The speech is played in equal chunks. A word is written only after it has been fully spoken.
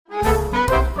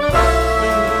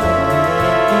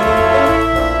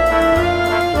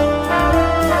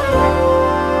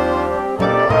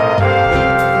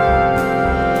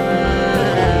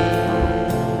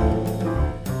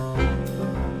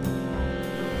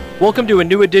Welcome to a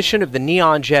new edition of the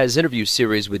Neon Jazz interview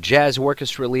series with jazz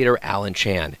orchestra leader Alan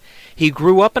Chan. He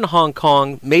grew up in Hong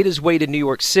Kong, made his way to New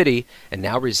York City, and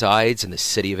now resides in the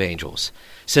City of Angels.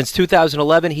 Since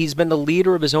 2011, he's been the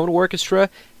leader of his own orchestra,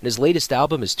 and his latest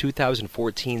album is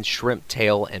 2014's Shrimp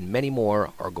Tail, and many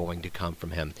more are going to come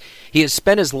from him. He has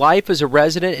spent his life as a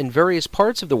resident in various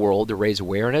parts of the world to raise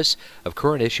awareness of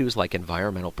current issues like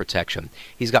environmental protection.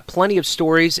 He's got plenty of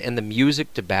stories and the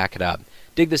music to back it up.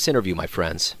 Dig this interview, my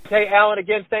friends. Hey, Alan,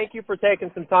 again, thank you for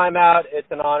taking some time out.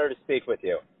 It's an honor to speak with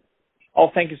you. Oh,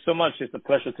 thank you so much. It's a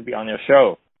pleasure to be on your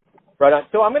show. Right on.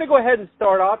 So I'm going to go ahead and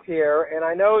start off here, and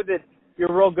I know that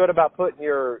you're real good about putting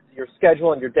your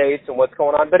schedule and your dates and what's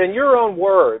going on, but in your own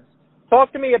words,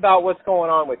 talk to me about what's going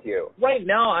on with you. Right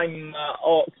now, I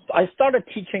started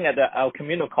teaching at the El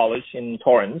Camino College in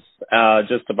Torrance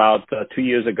just about 2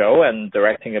 years ago and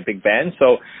directing a big band.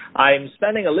 So I'm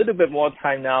spending a little bit more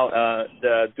time now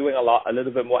doing a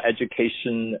little bit more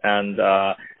education. And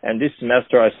this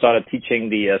semester, I started teaching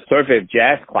the Survey of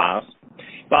Jazz class.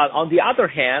 But on the other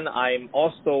hand, I'm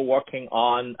also working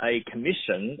on a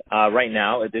commission right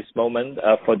now at this moment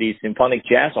for the Symphonic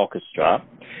Jazz Orchestra,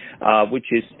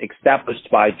 which is established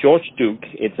by George Duke.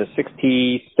 It's a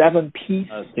 67-piece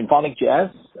symphonic jazz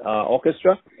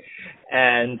orchestra.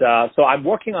 And so I'm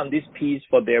working on this piece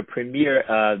for their premiere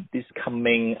this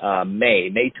coming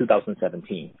May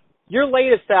 2017. Your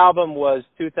latest album was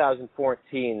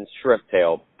 2014's Shrimp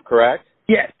Tail, correct?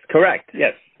 Yes, correct,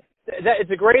 yes. It's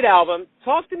a great album.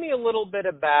 Talk to me a little bit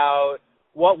about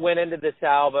what went into this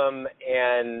album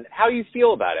and how you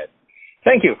feel about it.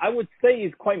 Thank you. I would say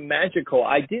it's quite magical.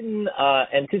 I didn't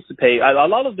anticipate. A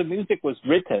lot of the music was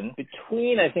written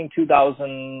between, I think,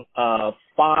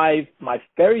 2005, my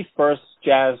very first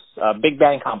jazz big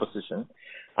band composition,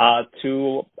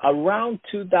 to around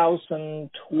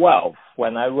 2012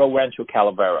 when I wrote Rancho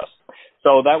Calaveras.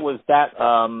 So that was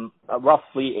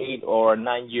roughly 8 or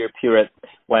 9 year period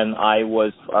when I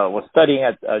was studying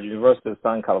at University of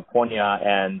Southern California,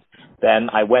 and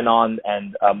then I went on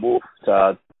and moved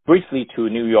briefly to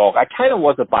New York. I kind of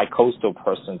was a bi-coastal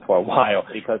person for a while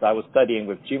because I was studying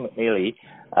with Jim McNeely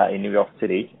in New York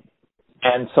City.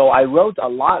 And so I wrote a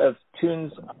lot of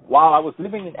tunes while I was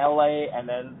living in LA and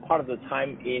then part of the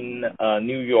time in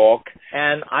New York.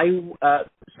 And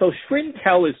so Shrimp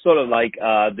Tail is sort of like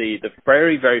the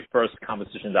very, very first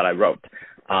composition that I wrote.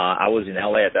 I was in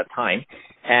LA at that time.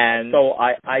 And so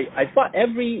I thought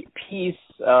every piece,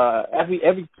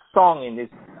 every song in this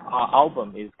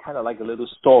album is kind of like a little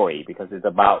story because it's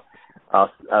about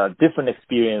different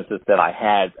experiences that I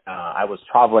had. I was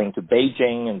traveling to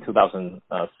Beijing in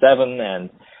 2007 and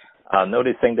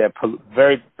noticing the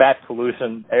very bad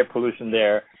air pollution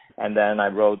there. And then I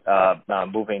wrote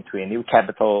moving to a new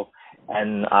capital.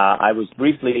 And I was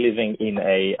briefly living in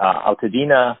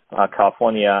Altadena,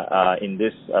 California, in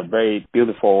this very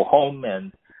beautiful home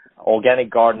and organic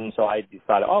garden. So I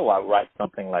decided, I'll write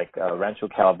something like Rancho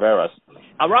Calaveras.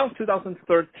 Around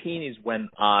 2013 is when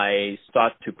I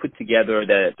start to put together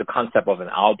the concept of an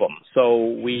album.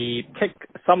 So we picked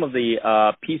some of the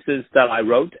pieces that I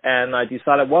wrote, and I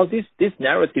decided, this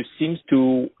narrative seems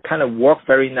to kind of work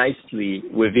very nicely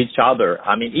with each other.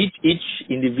 I mean, each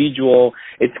individual,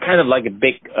 it's kind of like a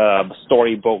big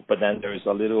storybook, but then there's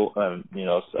a little,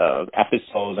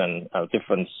 episodes and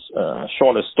different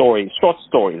short stories.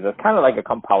 It's kind of like a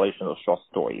compilation of short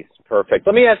stories. Perfect.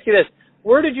 Let me ask you this.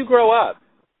 Where did you grow up?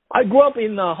 I grew up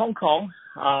in Hong Kong,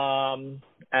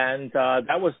 and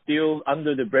that was still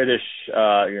under the British,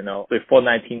 before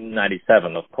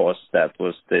 1997, of course. That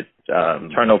was the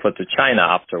turnover to China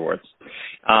afterwards.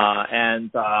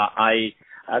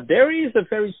 There is a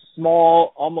very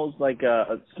small, almost like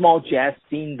a small jazz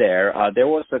scene there. There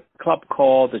was a club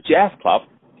called the Jazz Club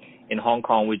in Hong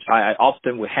Kong, which I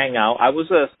often would hang out. I was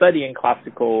studying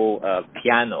classical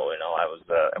piano,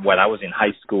 when I was in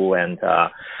high school, and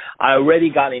I already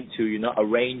got into,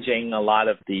 arranging a lot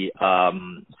of the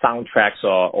soundtracks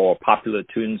or popular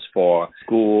tunes for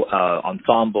school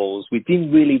ensembles. We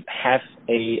didn't really have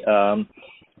a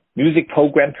music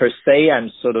program per se.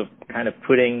 I'm sort of kind of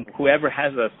putting whoever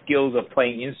has the skills of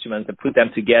playing instruments and put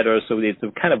them together. So it's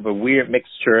a kind of a weird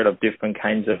mixture of different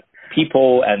kinds of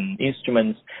people and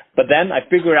instruments. But then I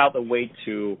figured out a way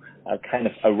to kind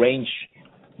of arrange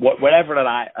whatever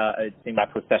that it's in my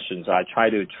possession. So I try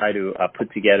to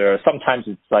put together. Sometimes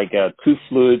it's like 2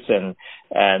 flutes and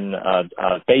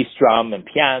bass drum and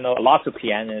piano, lots of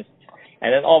pianists,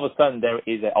 and then all of a sudden there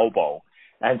is an oboe,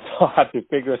 and so I have to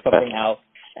figure something out.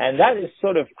 And that is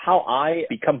sort of how I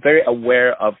become very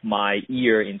aware of my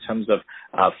ear in terms of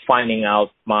finding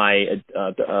out my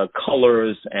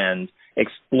colors and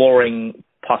exploring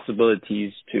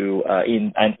possibilities to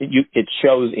it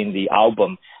shows in the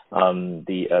album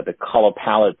the color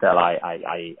palette that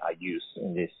I use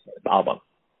in this album.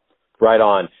 Right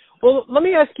on. Well, let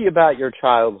me ask you about your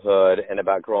childhood and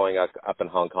about growing up in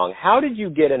Hong Kong. How did you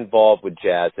get involved with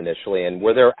jazz initially, and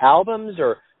were there albums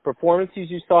or performances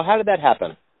you saw? How did that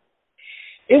happen?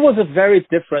 It was a very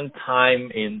different time.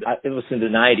 It was in the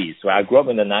 90s. So I grew up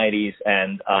in the 90s,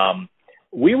 and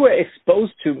we were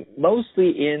exposed to mostly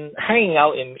in hanging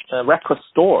out in record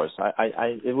stores.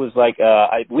 It was like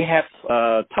we have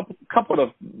a couple of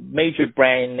major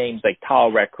brand names like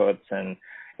Tower Records and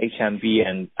HMV,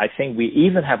 and I think we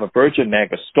even have a Virgin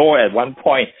Mega store at one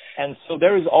point. And so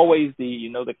there is always the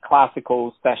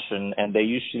classical session, and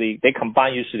they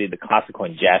combine usually the classical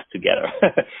and jazz together.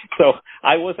 So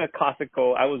I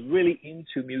was really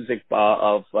into music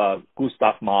of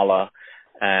Gustav Mahler,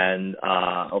 and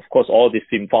of course all the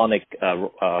symphonic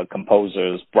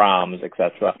composers, Brahms,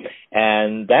 etc.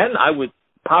 And then I would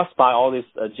pass by all these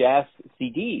jazz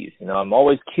CDs. I'm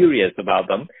always curious about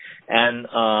them, and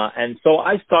so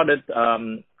I started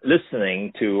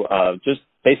listening to just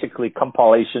basically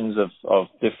compilations of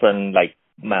different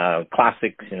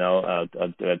classics.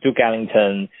 Duke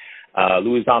Ellington,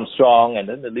 Louis Armstrong, and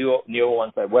then the newer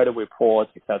ones like Weather Report,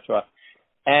 etc.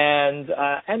 And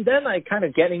then I kind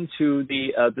of get into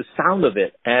the sound of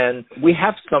it. And we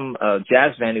have some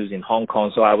jazz venues in Hong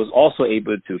Kong, so I was also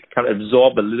able to kind of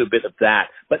absorb a little bit of that.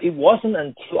 But it wasn't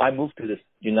until I moved to the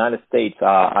United States,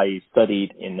 I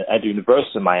studied at the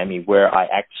University of Miami, where I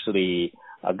actually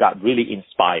got really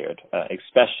inspired,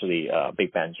 especially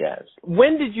big band jazz.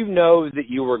 When did you know that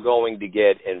you were going to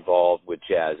get involved with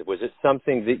jazz? Was it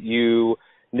something that you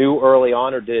knew early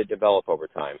on, or did it develop over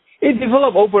time? It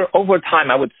developed over time,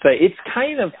 I would say. It's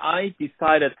kind of, I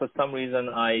decided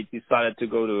to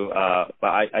go to,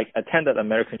 I attended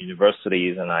American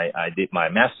universities, and I did my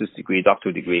master's degree,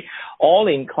 doctoral degree, all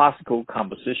in classical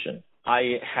composition.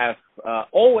 I have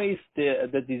always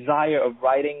the desire of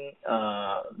writing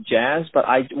jazz, but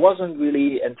I wasn't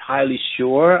really entirely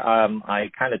sure. I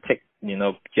kind of take,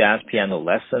 jazz piano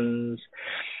lessons,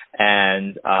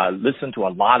 and listen to a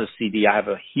lot of CD. I have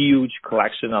a huge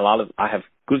collection. I have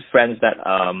good friends that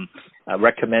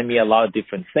recommend me a lot of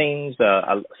different things.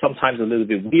 Sometimes a little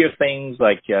bit weird things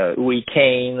like Uwe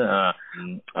Kane.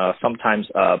 Sometimes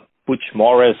Butch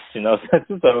Morris.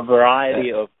 Just a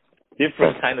variety of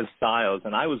different kind of styles.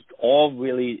 And I was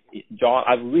really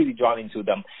drawn into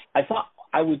them. I thought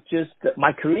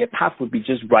my career path would be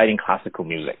just writing classical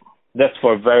music. That's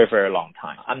for a very, very long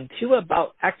time. Until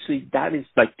that is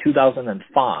like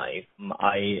 2005,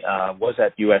 I was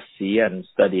at USC and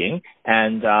studying,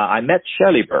 and I met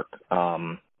Shelley Berg,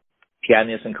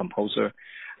 pianist and composer.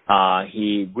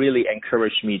 He really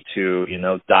encouraged me to,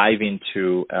 dive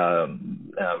into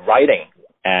writing,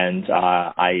 and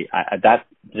that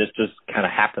just kind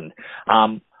of happened.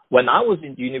 When I was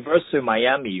in the University of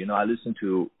Miami, I listened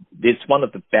to, it's one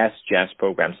of the best jazz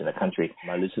programs in the country.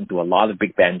 I listened to a lot of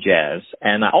big band jazz.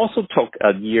 And I also took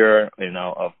a year,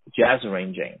 of jazz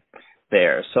arranging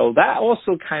there. So that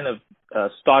also kind of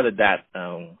started that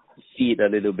seed a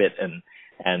little bit,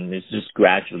 and it just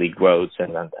gradually grows.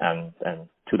 And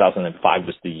 2005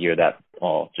 was the year that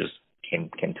all just came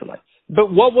to life.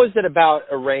 But what was it about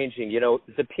arranging?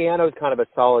 The piano is kind of a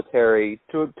solitary,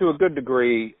 to a good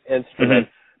degree, instrument.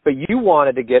 Mm-hmm. But you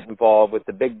wanted to get involved with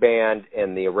the big band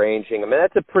and the arranging. I mean,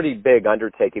 that's a pretty big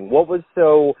undertaking. What was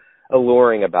so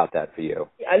alluring about that for you?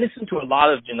 I listened to a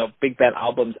lot of, big band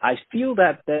albums. I feel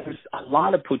that there's a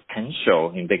lot of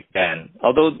potential in big band.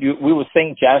 Although we would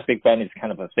think jazz big band is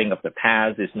kind of a thing of the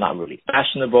past. It's not really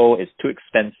fashionable. It's too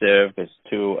expensive. It's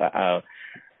too...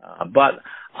 But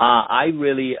I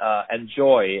really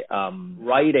enjoy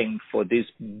writing for this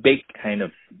big kind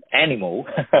of animal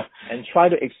and try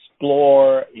to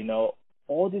explore,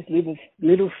 all these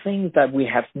little things that we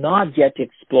have not yet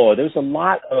explored. There's a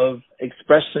lot of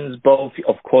expressions, both,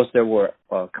 of course, there were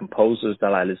composers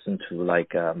that I listened to,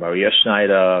 like Maria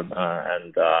Schneider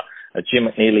and Jim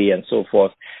McNeely and so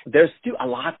forth. There's still a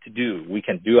lot to do. We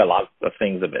can do a lot of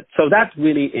things of it. So that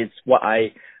really is what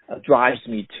drives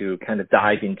me to kind of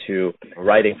dive into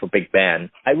writing for big band.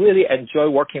 I really enjoy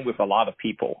working with a lot of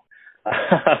people.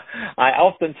 I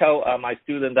often tell my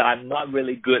students that I'm not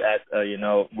really good at,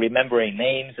 remembering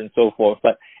names and so forth.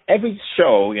 But every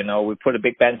show, we put a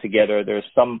big band together. There's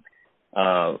some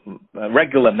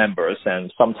regular members,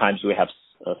 and sometimes we have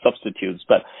substitutes.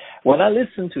 But when I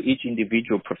listen to each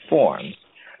individual perform,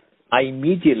 I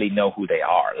immediately know who they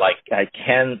are. I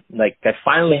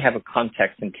finally have a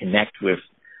context and connect with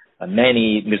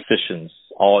many musicians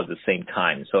all at the same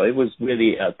time. So it was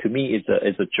really, to me,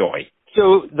 it's a joy.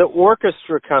 So the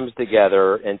orchestra comes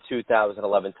together in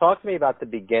 2011. Talk to me about the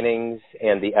beginnings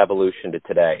and the evolution to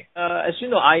today. As you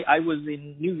know, I was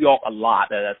in New York a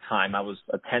lot at that time. I was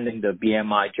attending the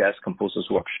BMI Jazz Composers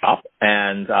Workshop,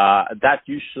 and that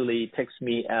usually takes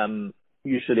me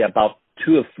usually about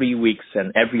 2 or 3 weeks,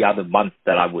 and every other month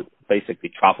that I would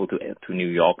basically travel to New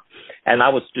York. And I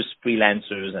was just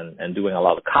freelancers and doing a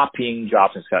lot of copying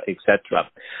jobs, etc.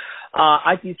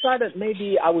 I decided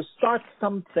maybe I would start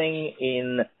something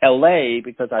in LA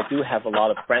because I do have a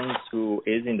lot of friends who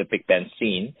is in the big band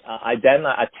scene. I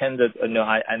attended,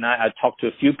 I talked to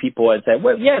a few people and said,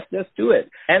 well, yes, let's do it.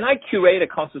 And I curate a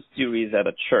concert series at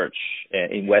a church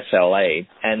in West LA,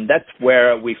 and that's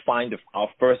where we find our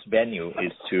first venue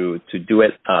is to do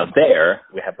it there.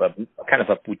 We have a kind of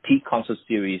a boutique concert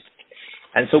series.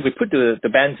 And so we put the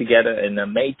band together in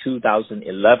May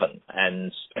 2011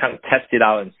 and kind of test it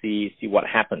out and see what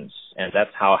happens. And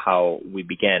that's how we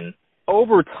began.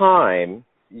 Over time,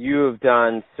 you have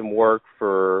done some work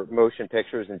for motion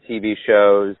pictures and TV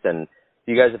shows, and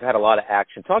you guys have had a lot of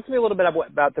action. Talk to me a little bit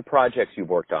about the projects you've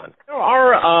worked on. There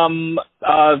are,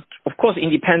 of course,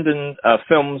 independent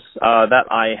films that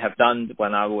I have done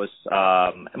when I was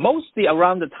mostly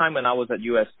around the time when I was at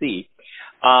USC.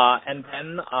 And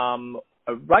then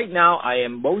right now, I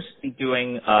am mostly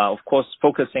doing, of course,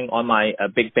 focusing on my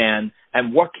big band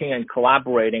and working and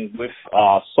collaborating with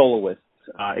soloists,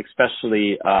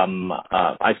 especially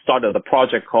I started a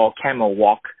project called Camel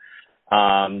Walk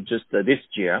just this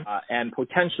year, and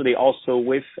potentially also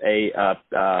with a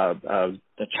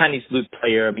Chinese lute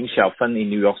player, Ming Xiaofen, in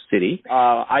New York City.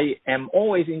 I am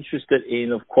always interested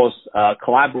in, of course,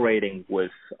 collaborating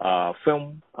with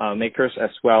film makers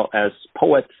as well as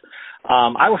poets.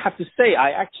 I would have to say I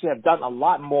actually have done a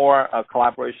lot more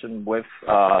collaboration with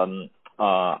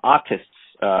artists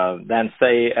than,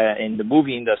 say, in the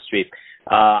movie industry.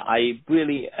 I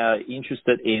really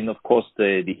interested in, of course,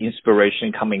 the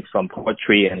inspiration coming from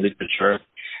poetry and literature.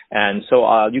 And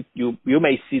so you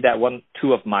may see that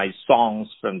 2 of my songs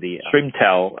from the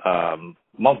Streamtel,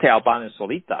 Monte Albano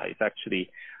Solita, is actually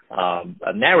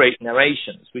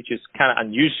narrations, which is kind of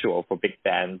unusual for big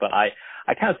band. But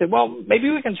I kind of said, well, maybe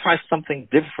we can try something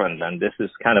different, and this is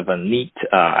kind of a neat.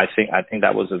 I think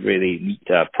that was a really neat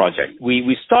project.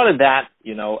 We started that,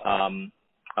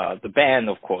 the band,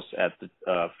 of course, at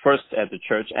the first at the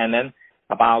church, and then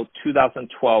about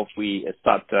 2012 we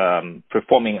start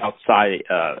performing outside,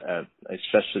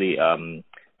 especially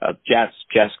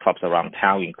jazz clubs around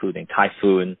town, including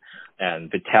Typhoon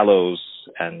and Vitello's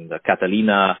and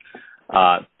Catalina.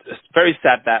 It's very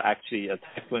sad that actually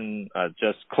Typhoon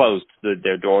just closed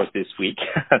their doors this week.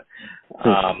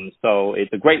 So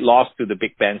it's a great loss to the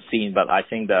big band scene, but I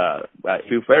think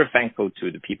we're very thankful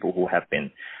to the people who have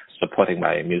been supporting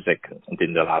my music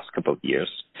in the last couple of years.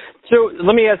 So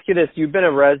let me ask you this. You've been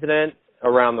a resident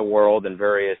around the world in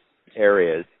various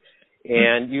areas,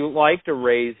 and you like to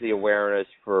raise the awareness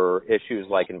for issues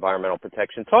like environmental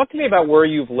protection. Talk to me about where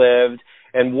you've lived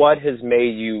and what has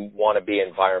made you want to be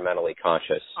environmentally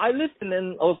conscious. I lived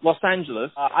in Los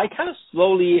Angeles. I kind of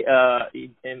slowly,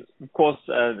 of course,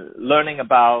 learning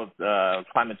about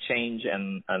climate change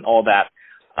and all that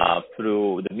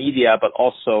through the media, but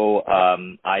also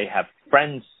I have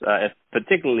friends,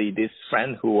 particularly this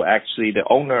friend who actually the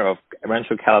owner of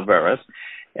Rancho Calaveras.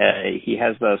 He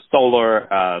has a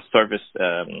solar service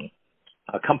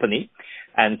company,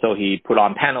 and so he put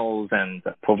on panels and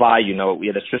provide,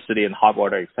 electricity and hot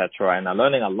water, etc. And I'm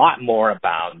learning a lot more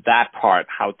about that part,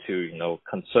 how to,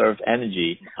 conserve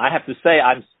energy. I have to say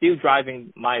I'm still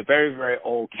driving my very, very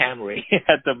old Camry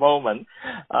at the moment,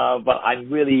 but I'm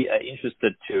really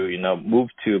interested to, move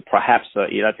to perhaps an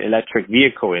electric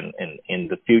vehicle in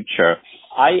the future.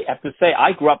 I have to say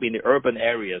I grew up in the urban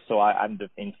area, so I'm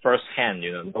in first hand,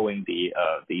 knowing the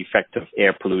effect of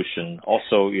air pollution.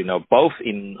 Also, both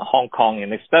in Hong Kong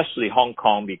and especially Hong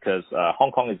Kong, because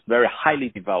Hong Kong is very highly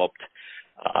developed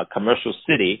commercial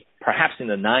city. Perhaps in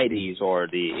the 90s or in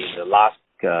the last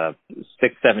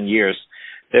 6-7 years,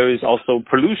 there is also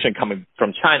pollution coming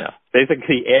from China.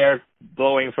 Basically, air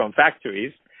blowing from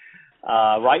factories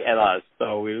right at us.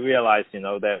 So we realize,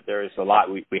 that there is a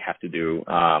lot we have to do.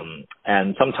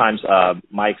 And sometimes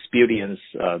my experience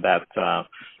that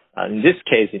in this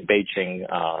case in Beijing,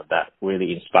 that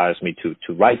really inspires me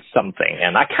to write something.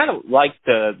 And I kind of like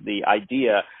the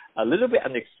idea, a little bit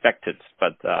unexpected,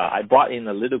 but I brought in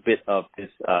a little bit of this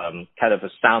kind of a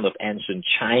sound of ancient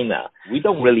China. We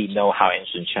don't really know how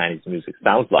ancient Chinese music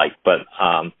sounds like, but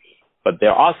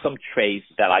there are some traits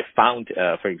that I found,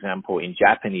 for example, in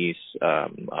Japanese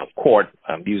chord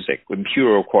music,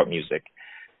 imperial chord music.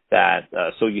 that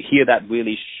so you hear that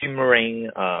really shimmering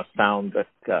sound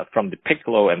from the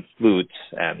piccolo and flute,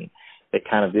 and the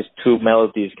kind of these two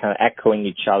melodies kind of echoing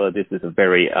each other. This is a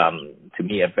very to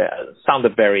me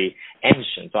sounded very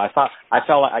ancient. So I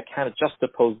felt like I kind of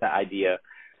juxtaposed that idea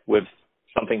with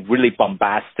something really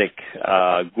bombastic,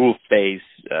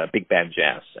 groove-based big band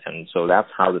jazz, and so that's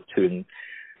how the tune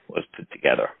was put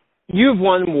together. You've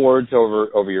won awards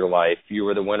over your life. You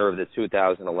were the winner of the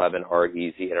 2011 Art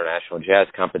Easy International Jazz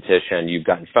Competition. You've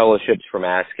gotten fellowships from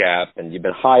ASCAP, and you've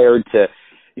been hired to.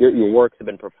 Your works have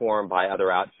been performed by other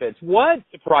outfits. What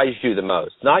surprised you the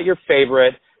most? Not your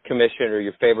favorite commission or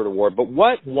your favorite award, but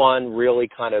what one really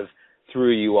kind of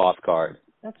threw you off guard?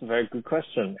 That's a very good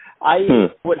question. I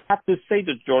would have to say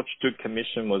the George Duke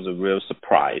Commission was a real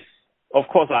surprise. Of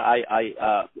course,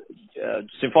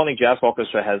 Symphonic Jazz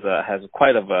Orchestra has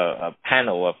quite a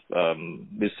panel of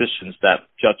musicians that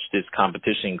judge this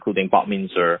competition, including Bob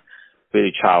Mintzer,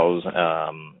 Billy Charles,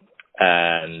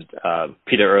 and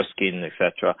Peter Erskine,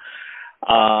 etc.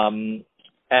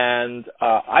 And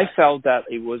I felt that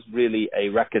it was really a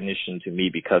recognition to me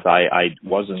because I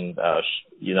wasn't,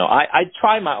 I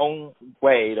tried my own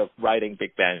way of writing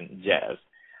big band jazz.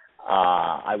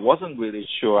 I wasn't really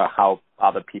sure how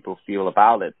other people feel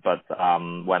about it, but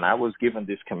when I was given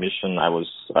this commission, I was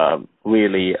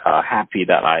really happy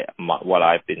that what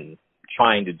I've been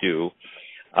trying to do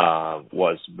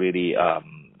was really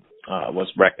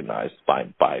was recognized by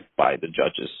the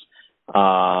judges.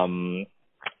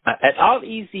 At Art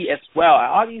Easy as well.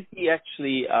 Art Easy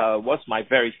actually was my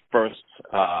very first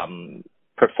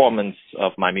performance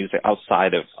of my music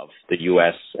outside of the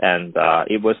U.S. and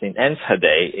it was in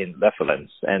Enschede in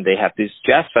Netherlands, and they have this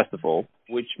jazz festival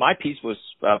which my piece was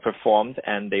performed,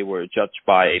 and they were judged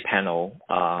by a panel,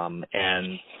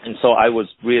 and so I was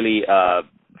really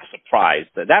surprised.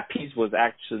 That piece was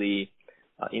actually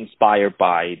inspired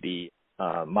by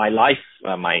my life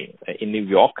in New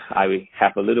York. I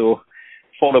have a little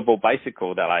foldable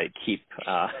bicycle that I keep.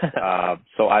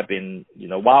 So I've been,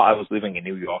 while I was living in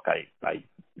New York, I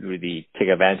really take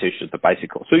advantage of the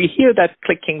bicycle. So you hear that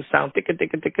clicking sound, ticka,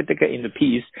 ticka, ticka, ticka in the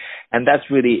piece, and that's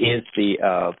really is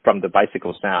from the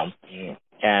bicycle sound.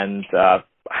 And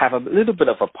have a little bit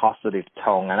of a positive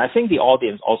tone. And I think the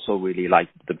audience also really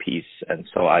liked the piece. And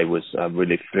so I was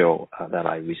really thrilled that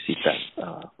I received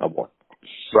that award.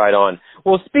 Right on.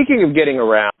 Well, speaking of getting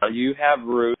around, you have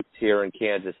roots here in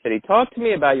Kansas City. Talk to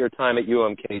me about your time at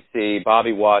UMKC,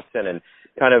 Bobby Watson, and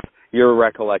kind of your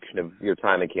recollection of your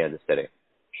time in Kansas City.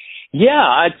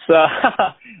 Yeah, it's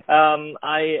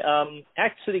I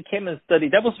actually came and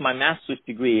studied. That was my master's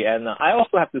degree, and I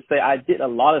also have to say I did a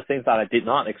lot of things that I did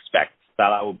not expect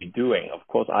that I would be doing. Of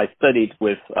course, I studied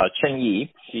with Chen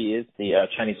Yi. She is the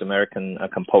Chinese-American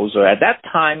composer. At that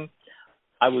time,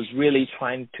 I was really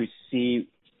trying to see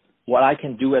what I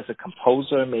can do as a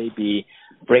composer, maybe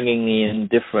bringing in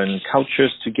different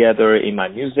cultures together in my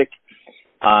music.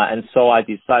 And so I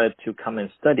decided to come and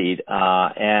study.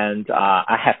 And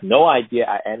I have no idea.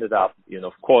 I ended up,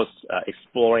 of course,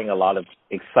 exploring a lot of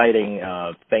exciting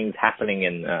things happening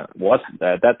in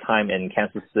that time in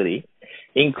Kansas City,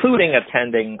 including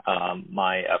attending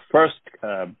my first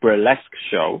burlesque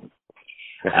show,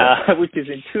 which is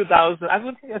in 2000. I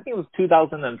think it was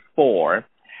 2004.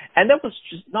 And that was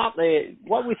just not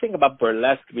what we think about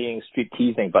burlesque being street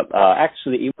teasing, but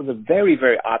actually it was a very,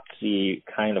 very artsy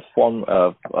kind of form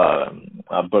of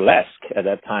burlesque at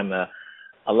that time.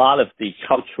 A lot of the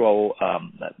cultural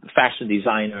fashion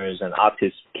designers and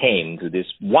artists came to this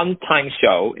one-time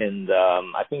show in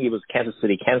I think it was Kansas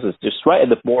City, Kansas, just right at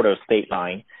the border state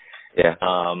line. Yeah.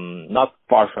 Not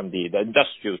far from the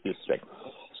industrial district.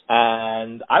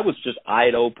 And I was just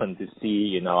eyed open to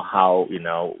see, how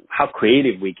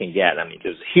creative we can get. I mean,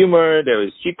 there's humor, there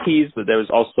is gypsies, but there was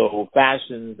also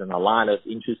fashions and a lot of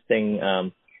interesting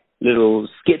little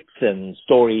skits and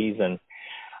stories. And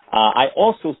I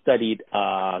also studied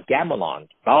gamelan,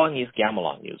 Balinese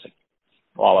gamelan music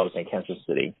while I was in Kansas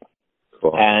City.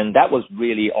 Cool. And that was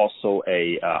really also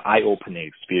a eye-opening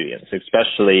experience,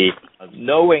 especially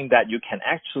knowing that you can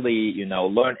actually,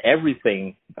 learn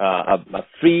everything, a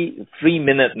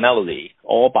 3-minute melody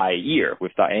all by ear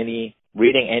without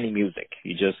reading any music.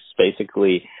 You just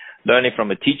basically learn it from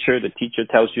a teacher. The teacher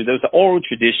tells you there's an oral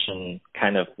tradition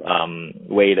kind of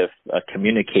way of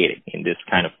communicating in this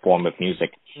kind of form of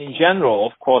music. In general,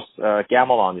 of course,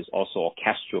 gamelan is also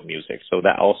orchestral music, so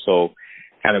that also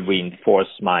kind of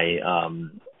reinforced my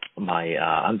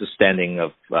understanding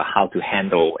of how to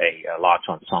handle a large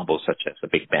ensemble such as a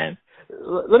big band.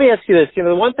 Let me ask you this.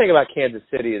 The one thing about Kansas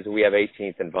City is we have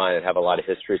 18th and Vine that have a lot of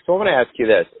history. So I want to ask you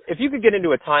this. If you could get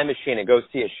into a time machine and go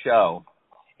see a show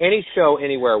any show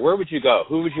anywhere, where would you go?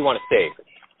 Who would you want to see?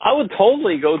 I would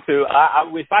totally go to,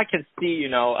 if I can see,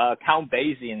 Count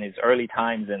Basie in his early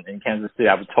times in Kansas City,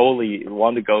 I would totally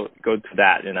want to go to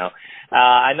that,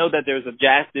 I know that there's a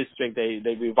jazz district,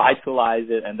 they revitalized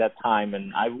it at that time,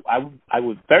 and I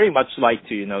would very much like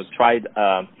to, try,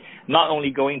 not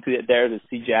only going there to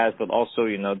see jazz, but also,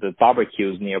 the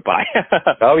barbecues nearby.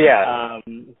 Oh, yeah.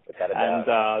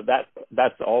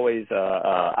 That's always,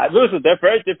 it was a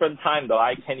very different time, though.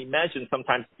 I can imagine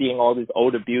sometimes seeing all these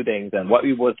older buildings and what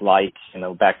it was like,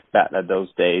 back at those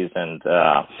days, and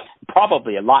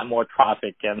probably a lot more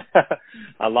traffic and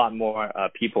a lot more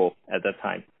people at that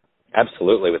time.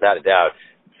 Absolutely, without a doubt.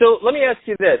 So let me ask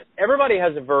you this. Everybody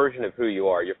has a version of who you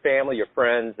are, your family, your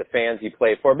friends, the fans you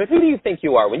play for, but who do you think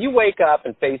you are? When you wake up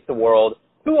and face the world,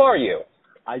 who are you?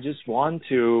 I just want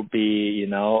to be,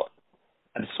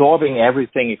 absorbing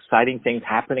everything, exciting things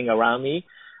happening around me,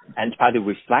 and try to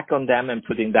reflect on them and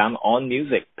putting them on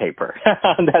music paper.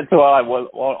 That's what I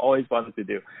always wanted to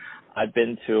do. I've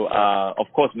been to, of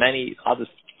course, many other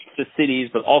cities,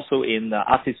 but also in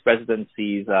artist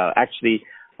residencies. Actually,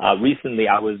 recently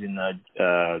I was in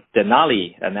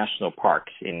Denali National Park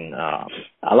in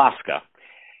Alaska.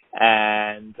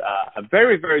 And a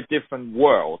very, very different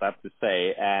world, I have to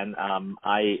say. And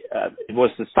it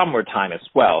was the summertime as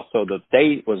well, so the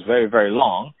day was very, very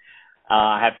long.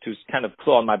 I have to kind of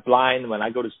close my blind when I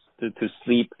go to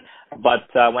sleep.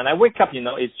 But when I wake up,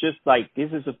 it's just like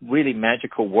this is a really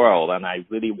magical world, and I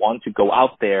really want to go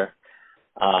out there,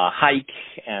 hike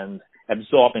and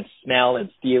absorb and smell and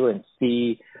feel and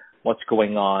see what's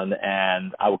going on.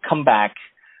 And I will come back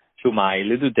to my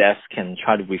little desk and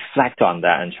try to reflect on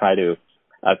that and try to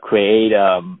create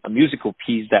a musical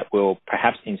piece that will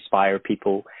perhaps inspire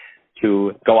people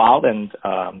to go out and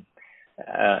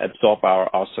absorb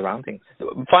our surroundings.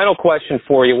 Final question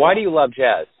for you. Why do you love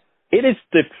jazz? It is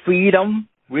the freedom.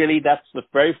 Really, that's the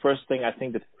very first thing. I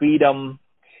think the freedom,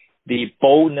 the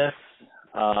boldness,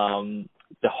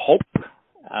 the hope,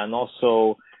 and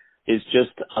also is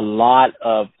just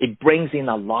it brings in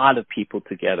a lot of people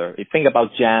together. You think about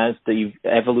jazz, the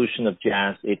evolution of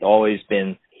jazz, it's always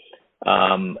been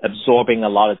absorbing a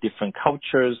lot of different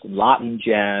cultures, Latin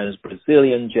jazz,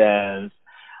 Brazilian jazz,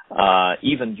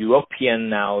 even European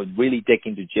now really dig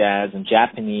into jazz, and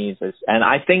Japanese. And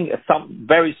I think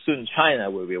very soon China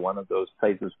will be one of those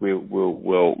places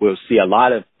we'll see a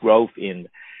lot of growth in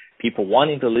people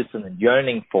wanting to listen and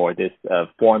yearning for this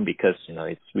form, because,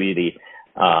 it's really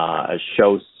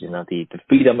shows, the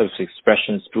freedom of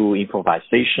expression through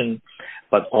improvisation,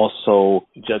 but also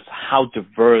just how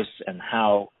diverse and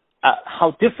how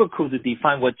difficult to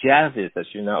define what jazz is, as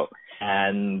you know.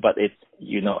 But it's,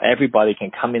 everybody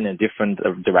can come in different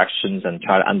directions and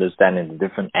try to understand in a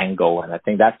different angle. And I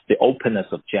think that's the openness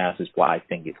of jazz is what I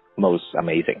think is most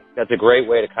amazing. That's a great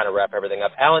way to kind of wrap everything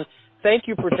up. Alan, thank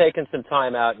you for taking some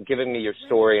time out and giving me your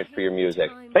story and for your music.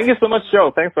 Thank you so much,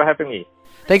 Joe. Thanks for having me.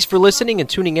 Thanks for listening and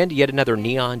tuning in to yet another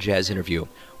Neon Jazz interview,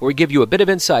 where we give you a bit of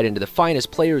insight into the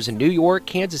finest players in New York,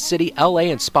 Kansas City, LA,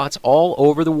 and spots all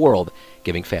over the world,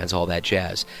 giving fans all that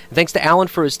jazz. And thanks to Alan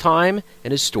for his time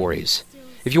and his stories.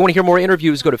 If you want to hear more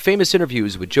interviews, go to Famous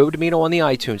Interviews with Joe Dimino on the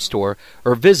iTunes Store,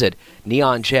 or visit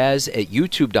neonjazz at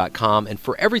youtube.com. And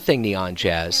for everything Neon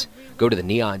Jazz, go to the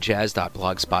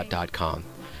neonjazz.blogspot.com.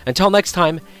 Until next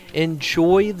time,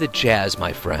 enjoy the jazz,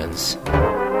 my friends.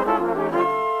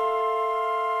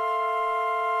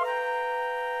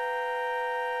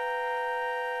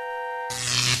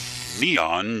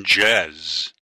 Neon Jazz.